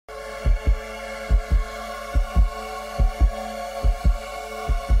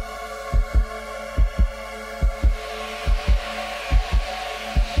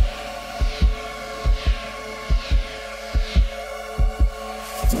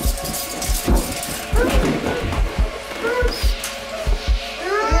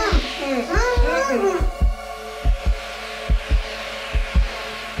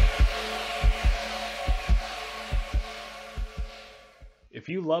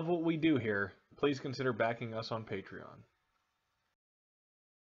love what we do here, please consider backing us on Patreon.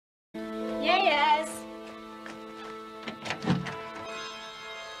 Yes.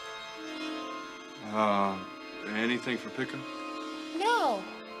 Anything for pickup? No.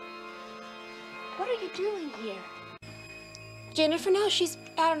 What are you doing here? Jennifer, no, she's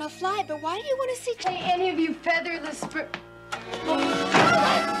out on a flight, but why do you want to see... Hey, any of you featherless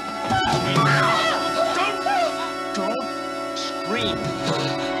Don't scream.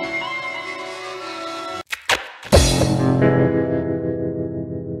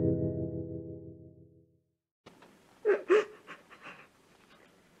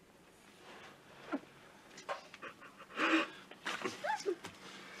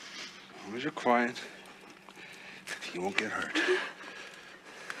 As long as you're quiet, you won't get hurt.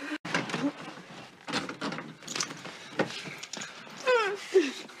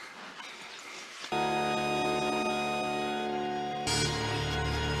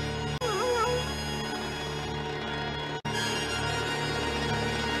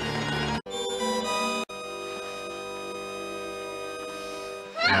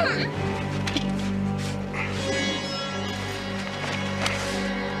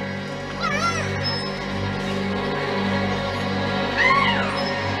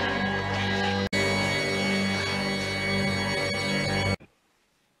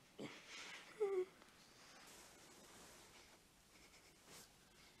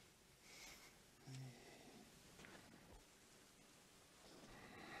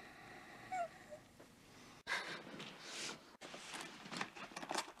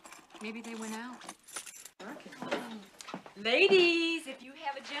 Maybe they went out. Ladies, if you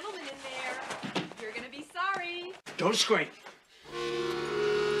have a gentleman in there, you're gonna be sorry. Don't scream.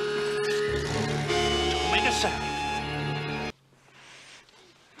 Don't make a sound.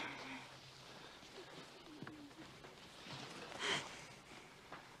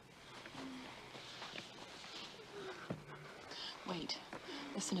 Wait,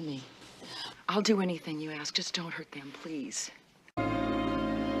 listen to me. I'll do anything you ask. Just don't hurt them, please.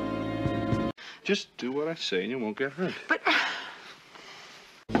 Just do what I say and you won't get hurt. But...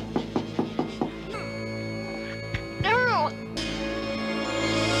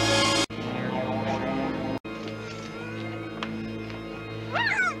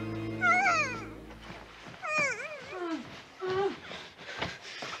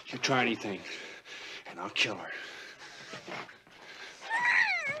 You try anything, and I'll kill her.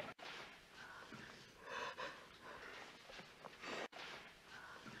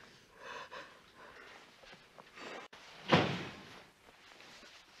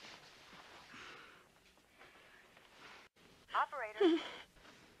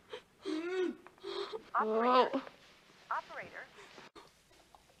 Operator. Operator?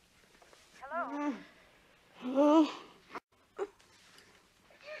 Hello?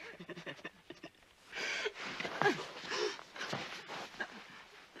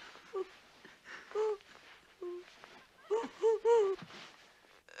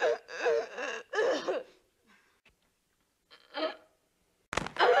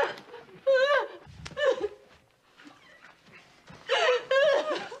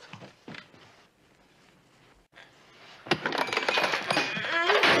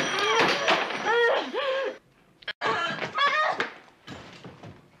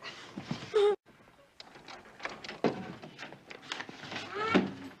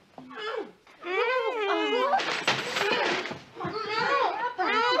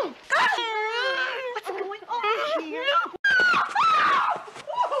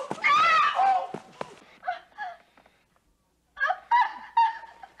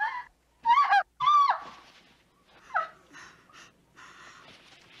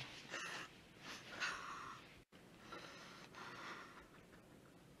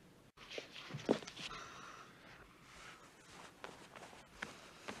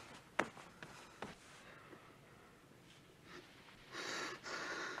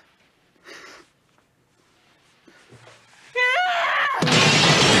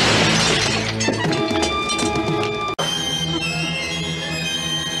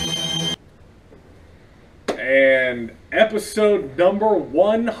 And episode number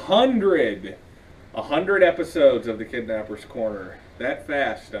 100. 100 episodes of the Kidnapper's Corner. That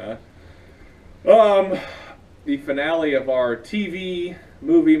fast, huh? The finale of our TV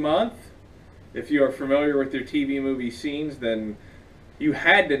movie month. If you are familiar with your TV movie scenes, then you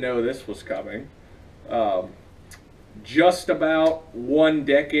had to know this was coming. Just about 1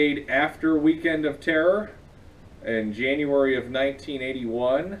 decade after Weekend of Terror, in January of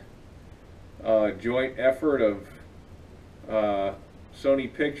 1981, joint effort of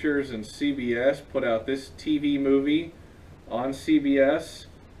Sony Pictures and CBS put out this TV movie on CBS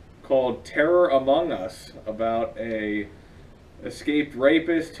called Terror Among Us, about a escaped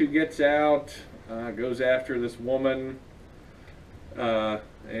rapist who gets out, goes after this woman, and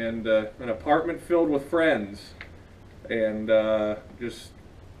an apartment filled with friends, and just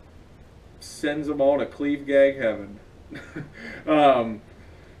sends them all to Cleave gag heaven.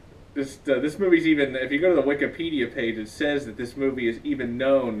 This movie's even, if you go to the Wikipedia page, it says that this movie is even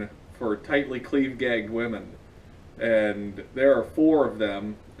known for tightly cleave-gagged women. And there are 4 of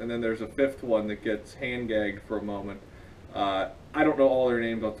them, and then there's a 5th one that gets hand-gagged for a moment. I don't know all their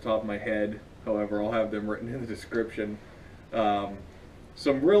names off the top of my head, however, I'll have them written in the description.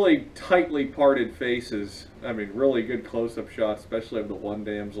 Some really tightly parted faces. I mean, really good close-up shots, especially of the one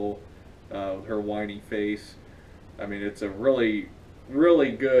damsel with her whiny face. I mean, it's a really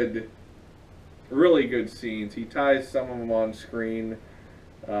good scenes. He ties some of them on screen.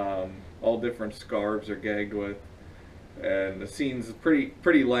 All different scarves are gagged with, and the scene's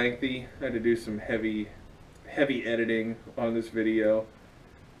pretty lengthy. I had to do some heavy editing on this video,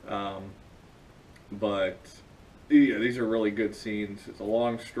 but yeah, these are really good scenes. It's a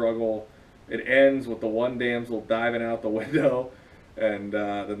long struggle. It ends with the one damsel diving out the window, and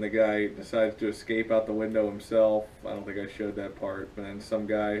then the guy decides to escape out the window himself. I don't think I showed that part. But then some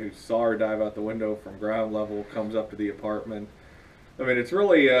guy who saw her dive out the window from ground level comes up to the apartment. I mean, it's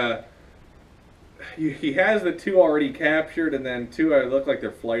really, he has the 2 already captured, and then 2 look like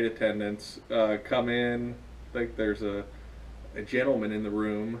they're flight attendants come in. I think there's a gentleman in the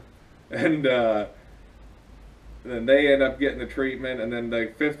room, and then they end up getting the treatment, and then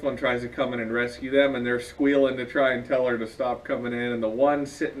the 5th one tries to come in and rescue them, and they're squealing to try and tell her to stop coming in, and the one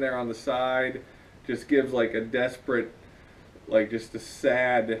sitting there on the side just gives like a desperate, like just a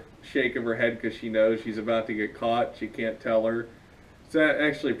sad shake of her head because she knows she's about to get caught. She can't tell her. It's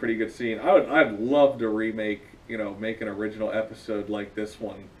actually a pretty good scene. I'd love to remake, make an original episode like this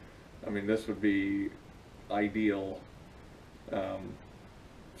one. I mean, this would be ideal.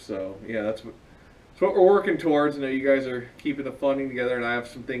 So yeah, that's what we're working towards. I know you guys are keeping the funding together, and I have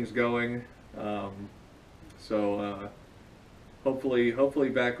some things going. So hopefully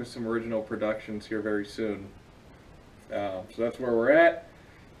back with some original productions here very soon. So that's where we're at.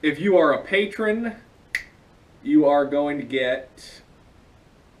 If you are a patron, you are going to get,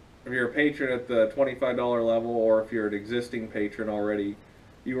 if you're a patron at the $25 level, or if you're an existing patron already,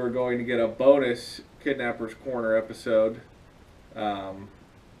 you are going to get a bonus Kidnapper's Corner episode.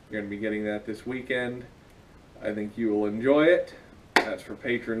 You're going to be getting that this weekend. I think you will enjoy it. That's for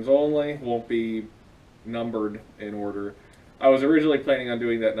patrons only. Won't be numbered in order. I was originally planning on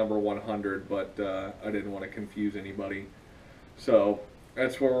doing that number 100, but I didn't want to confuse anybody. So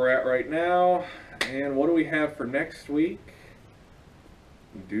that's where we're at right now. And what do we have for next week?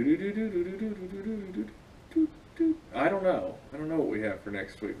 I don't know. I don't know what we have for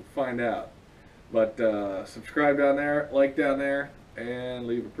next week. We'll find out. But subscribe down there, like down there, and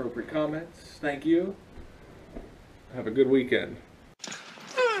leave appropriate comments. Thank you. Have a good weekend.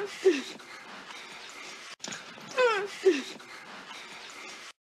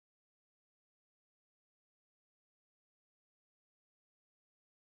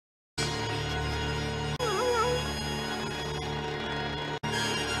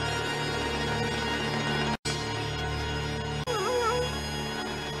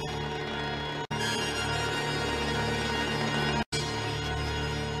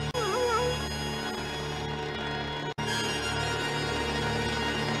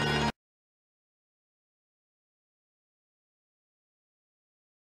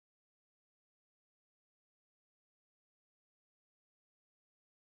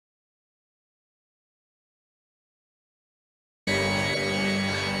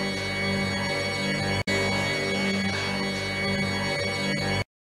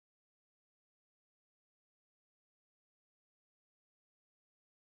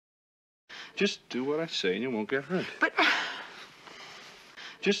 Just do what I say and you won't get hurt. But...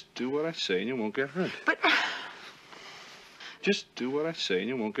 Just do what I say and you won't get hurt. But... Just do what I say and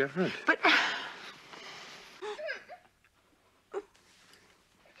you won't get hurt. But...